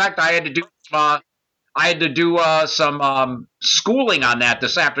 Matter of fact, I had to do some schooling on that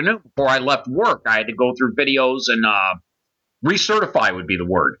this afternoon before I left work. I had to go through videos and recertify would be the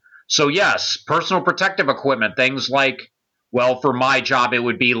word. So yes, personal protective equipment, things like, well, for my job, it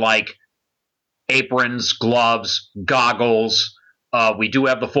would be like aprons, gloves, goggles. We do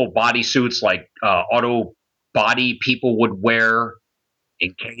have the full body suits like auto body people would wear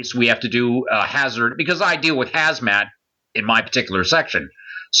in case we have to do a hazard, because I deal with hazmat in my particular section.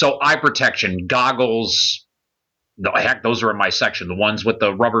 So eye protection, goggles, no, heck, those are in my section, the ones with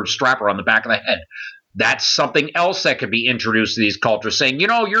the rubber strapper on the back of the head. That's something else that could be introduced to these cultures, saying,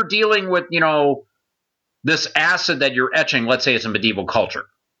 you're dealing with, this acid that you're etching, let's say it's a medieval culture.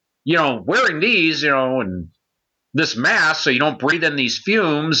 Wearing these, and this mask so you don't breathe in these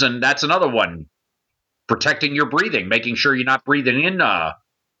fumes, and that's another one. Protecting your breathing, making sure you're not breathing in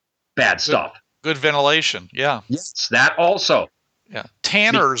bad stuff. Good ventilation, yeah. Yes, that also. Yeah.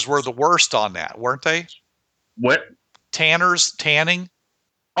 Tanners were the worst on that, weren't they? What? Tanners, tanning?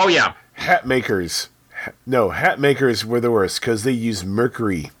 Oh, yeah. Hat makers. Hat makers were the worst because they used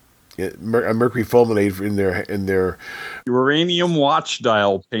mercury. Mercury fulminate in their uranium watch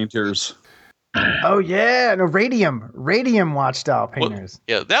dial painters. Oh yeah, no, radium watch dial painters.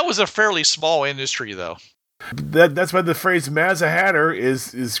 Well, yeah, that was a fairly small industry though. That's why the phrase Mazza Hatter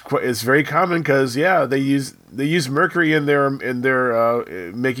is very common because they use mercury in their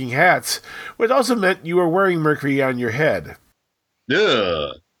making hats, which also meant you were wearing mercury on your head.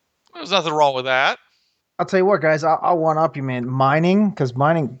 Yeah. There's nothing wrong with that. I'll tell you what, guys, I'll one up you, man. Mining, because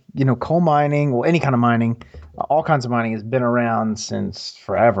mining, coal mining, well, any kind of mining, all kinds of mining has been around since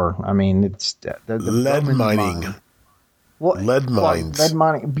forever. I mean, it's the lead mining. Lead mines. Lead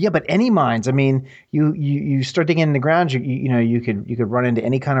mining. Yeah, but any mines. I mean, you start digging in the ground, you could run into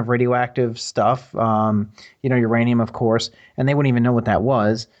any kind of radioactive stuff. Uranium, of course, and they wouldn't even know what that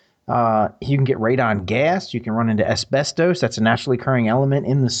was. You can get radon gas. You can run into asbestos. That's a naturally occurring element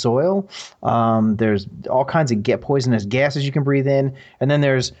in the soil. There's all kinds of poisonous gases you can breathe in. And then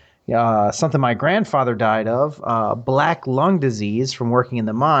there's something my grandfather died of, black lung disease from working in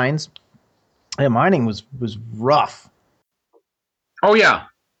the mines. Yeah, mining was rough. Oh, yeah.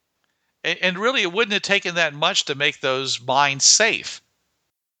 And really, it wouldn't have taken that much to make those mines safe.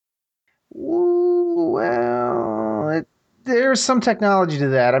 Ooh, well, there's some technology to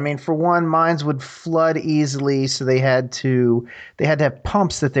that. I mean, for one, mines would flood easily, so they had to have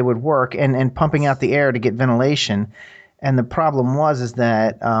pumps that they would work and pumping out the air to get ventilation. And the problem is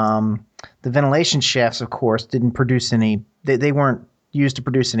that the ventilation shafts, of course, didn't produce any. They weren't used to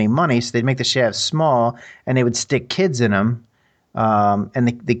produce any money, so they'd make the shafts small, and they would stick kids in them.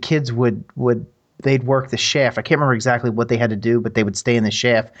 And the kids they'd work the shaft. I can't remember exactly what they had to do, but they would stay in the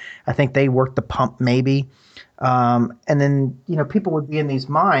shaft. I think they worked the pump maybe. And then, people would be in these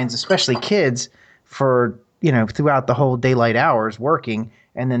mines, especially kids, for, throughout the whole daylight hours working.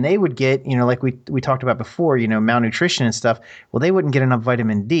 And then they would get, like we talked about before, malnutrition and stuff. Well, they wouldn't get enough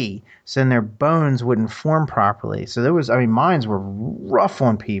vitamin D. So then their bones wouldn't form properly. So mines were rough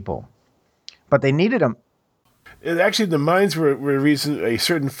on people. But they needed them. Actually, the mines were a reason a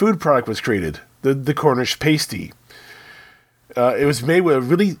certain food product was created, the Cornish pasty. It was made with a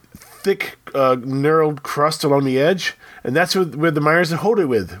really thick, knurled crust along the edge, and that's where the miners would hold it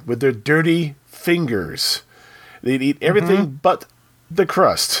with their dirty fingers. They'd eat everything but the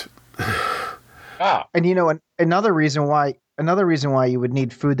crust. And another reason why you would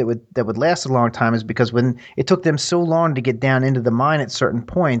need food that would last a long time is because when it took them so long to get down into the mine at certain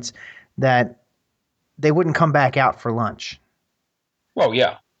points that they wouldn't come back out for lunch. Oh,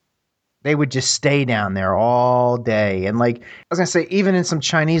 yeah. They would just stay down there all day. And like I was going to say, even in some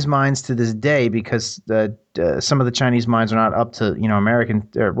Chinese mines to this day, because some of the Chinese mines are not up to, American,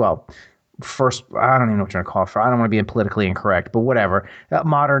 first, I don't even know what you're going to call it for. I don't want to be politically incorrect, but whatever.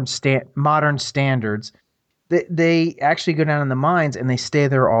 Modern standards. They actually go down in the mines and they stay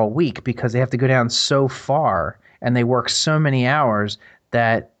there all week because they have to go down so far and they work so many hours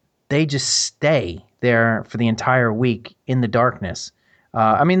that they just stay there for the entire week in the darkness.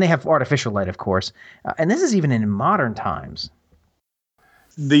 They have artificial light, of course, and this is even in modern times.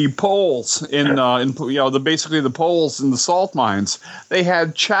 The poles basically the poles in the salt mines, they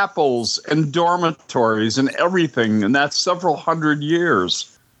had chapels and dormitories and everything, and that's several hundred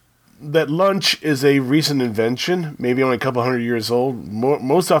years. that lunch is a recent invention, maybe only a couple hundred years old.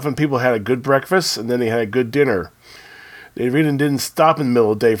 Most often people had a good breakfast and then they had a good dinner. They really didn't stop in the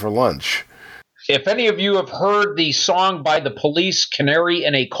middle of the day for lunch. If any of you have heard the song by the Police, Canary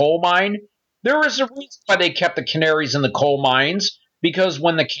in a Coal Mine, there is a reason why they kept the canaries in the coal mines, because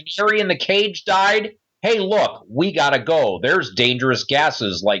when the canary in the cage died, hey, look, we gotta go. There's dangerous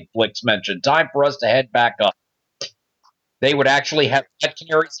gases, like Blix mentioned. Time for us to head back up. They would actually have pet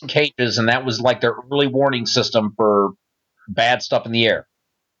canaries in cages, and that was like their early warning system for bad stuff in the air.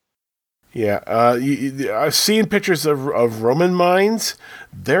 Yeah, I've seen pictures of Roman mines.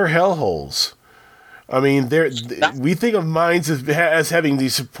 They're hellholes. I mean, we think of mines as having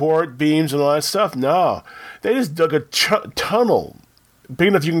these support beams and all that stuff. No, they just dug a tunnel big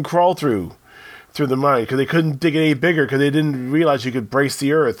enough you can crawl through the mine, because they couldn't dig it any bigger because they didn't realize you could brace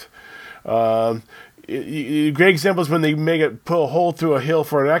the earth. Great example is when they put a hole through a hill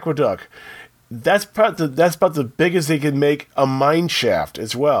for an aqueduct. That's about the biggest they could make a mine shaft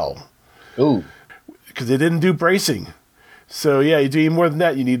as well. Ooh, because they didn't do bracing. So yeah, you do more than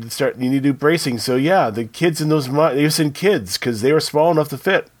that. You need to do bracing. So yeah, the kids in those mines, they were sent kids because they were small enough to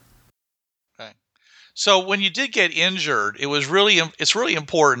fit. Okay. So when you did get injured, it's really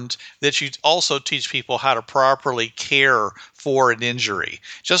important that you also teach people how to properly care for an injury.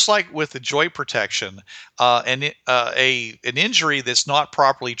 Just like with the joint protection, an injury that's not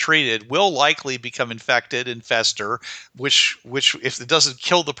properly treated will likely become infected and fester, which if it doesn't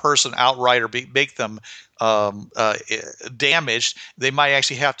kill the person outright or make them damaged, they might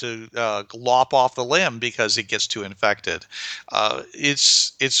actually have to lop off the limb because it gets too infected.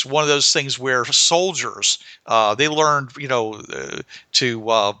 It's one of those things where soldiers they learned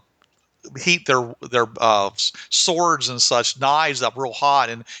to heat their swords and such, knives up real hot,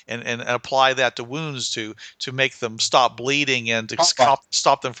 and apply that to wounds to make them stop bleeding and to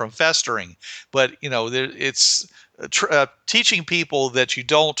stop them from festering. But it's teaching people that you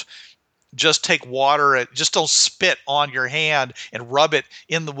don't just take water, just don't spit on your hand and rub it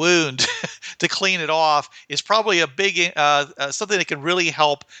in the wound to clean it off is probably a big something that can really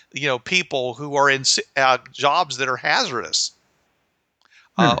help people who are in jobs that are hazardous.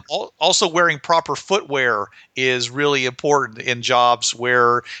 Also, wearing proper footwear is really important in jobs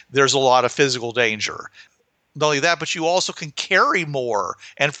where there's a lot of physical danger. Not only that, but you also can carry more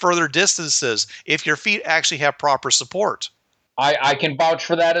and further distances if your feet actually have proper support. I can vouch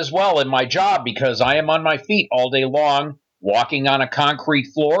for that as well in my job, because I am on my feet all day long, walking on a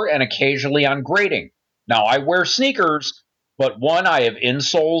concrete floor and occasionally on grating. Now, I wear sneakers, but one, I have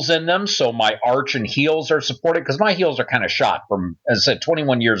insoles in them, so my arch and heels are supported, because my heels are kind of shot from, as I said,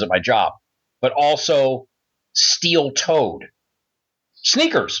 21 years at my job, but also steel-toed.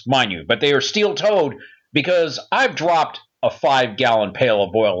 Sneakers, mind you, but they are steel-toed because I've dropped a 5-gallon pail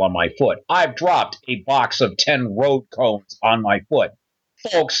of oil on my foot. I've dropped a box of 10 road cones on my foot.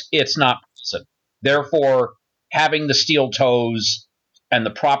 Folks, it's not pleasant. Therefore, having the steel toes and the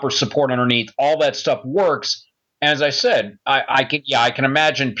proper support underneath, all that stuff works. As I said, I can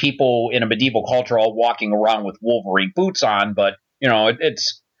imagine people in a medieval culture all walking around with Wolverine boots on, but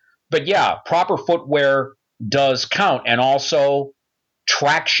proper footwear does count, and also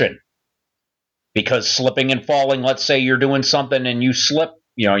traction. Because slipping and falling, let's say you're doing something and you slip,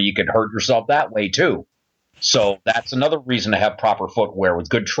 you could hurt yourself that way too. So that's another reason to have proper footwear with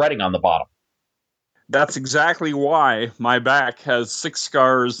good treading on the bottom. That's exactly why my back has 6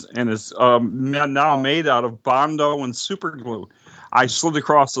 scars and is now made out of Bondo and super glue. I slid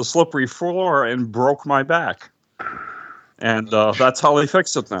across the slippery floor and broke my back. And that's how they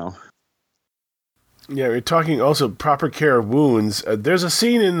fixed it now. Yeah, we're talking also proper care of wounds. There's a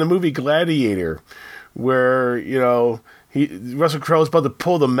scene in the movie Gladiator where, Russell Crowe's about to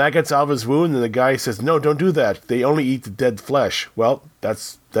pull the maggots out of his wound, and the guy says, "No, don't do that. They only eat the dead flesh." Well,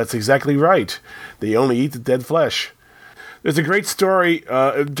 that's exactly right. They only eat the dead flesh. There's a great story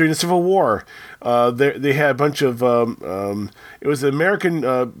during the Civil War. They had a bunch of it was American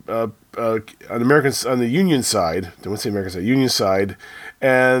on the Union side. Don't want to say American side, Union side,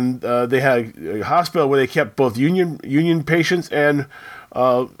 and they had a hospital where they kept both Union patients and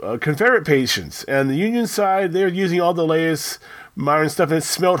Confederate patients. And the Union side, they were using all the latest modern stuff, and it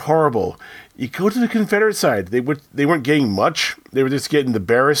smelled horrible. You go to the Confederate side, they weren't getting much. They were just getting the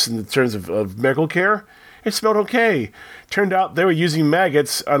barest in terms of medical care. It smelled okay. Turned out they were using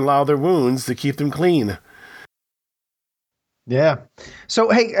maggots on a lot of their wounds to keep them clean. Yeah. So,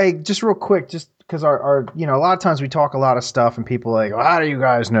 hey, just real quick, just because our a lot of times we talk a lot of stuff and people are like, well, how do you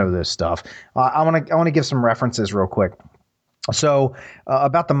guys know this stuff? I want to give some references real quick. So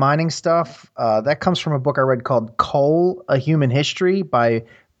about the mining stuff, that comes from a book I read called Coal, A Human History by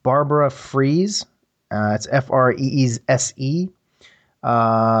Barbara Freese. It's Freese. You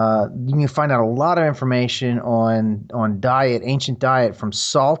can find out a lot of information on diet, ancient diet, from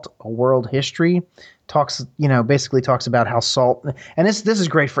Salt, A World History. Basically talks about how salt, and this is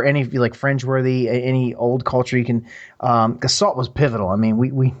great for any like Fringeworthy, any old culture you can, because salt was pivotal. I mean,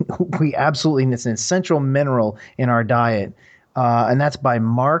 we absolutely, it's an essential mineral in our diet, and that's by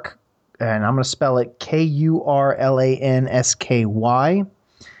Mark, and I'm going to spell it Kurlansky.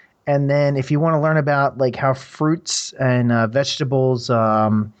 And then if you want to learn about like how fruits and vegetables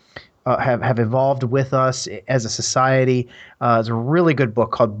have evolved with us as a society, there's a really good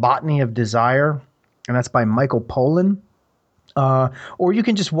book called Botany of Desire, and that's by Michael Pollan. Or you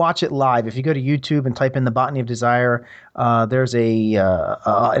can just watch it live. If you go to YouTube and type in the Botany of Desire, there's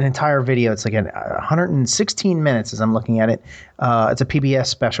an entire video. It's like 116 minutes as I'm looking at it. It's a PBS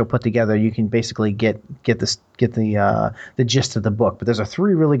special put together. You can basically get the gist of the book. But there's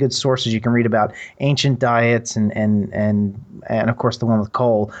 3 really good sources you can read about ancient diets and of course the one with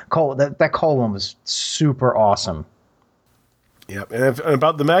Cole. That Cole one was super awesome. Yep, and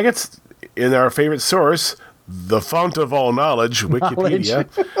about the maggots, in our favorite source, the font of all knowledge, Wikipedia.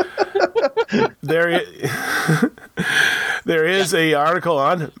 There is a article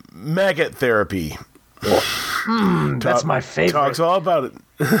on maggot therapy. That's my favorite. Talks all about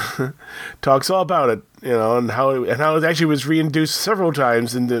it. And how it actually was reintroduced several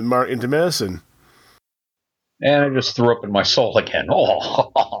times into medicine. And I just threw up in my soul again.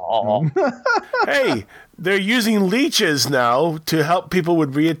 Oh. Hey, they're using leeches now to help people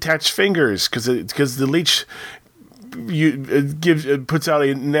with reattached fingers because the leech puts out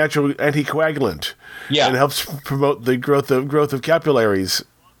a natural anticoagulant. Yeah. And helps promote the growth of capillaries.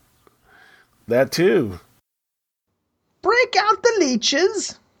 That too. Break out the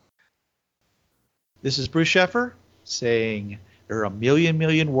leeches. This is Bruce Sheffer saying there are a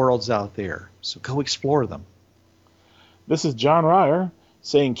million worlds out there, so go explore them. This is John Ryer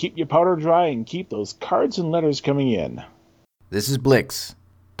saying keep your powder dry and keep those cards and letters coming in. This is Blix.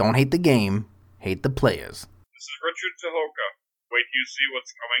 Don't hate the game, hate the players. This is Richard Tahoka. Wait till you see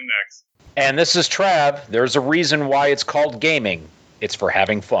what's coming next. And this is Trav. There's a reason why it's called gaming. It's for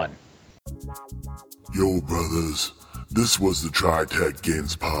having fun. Yo, brothers. This was the TriTech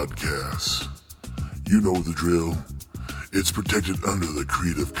Games Podcast. You know the drill. It's protected under the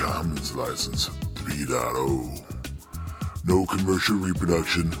Creative Commons License 3.0. No commercial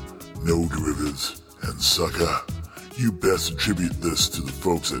reproduction, no derivatives, and sucker, you best attribute this to the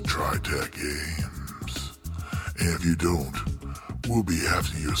folks at TriTech Games. And if you don't, we'll be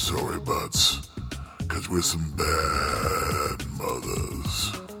after your sorry butts, 'cause we're some bad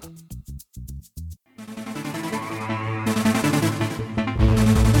mothers.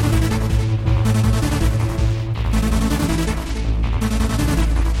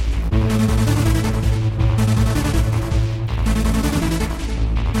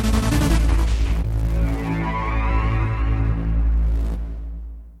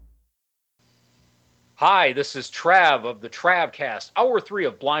 Hi, this is Trav of the Travcast, Hour 3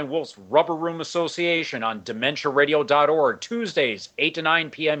 of Blind Wolf's Rubber Room Association on DementiaRadio.org, Tuesdays, 8 to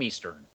 9 p.m. Eastern.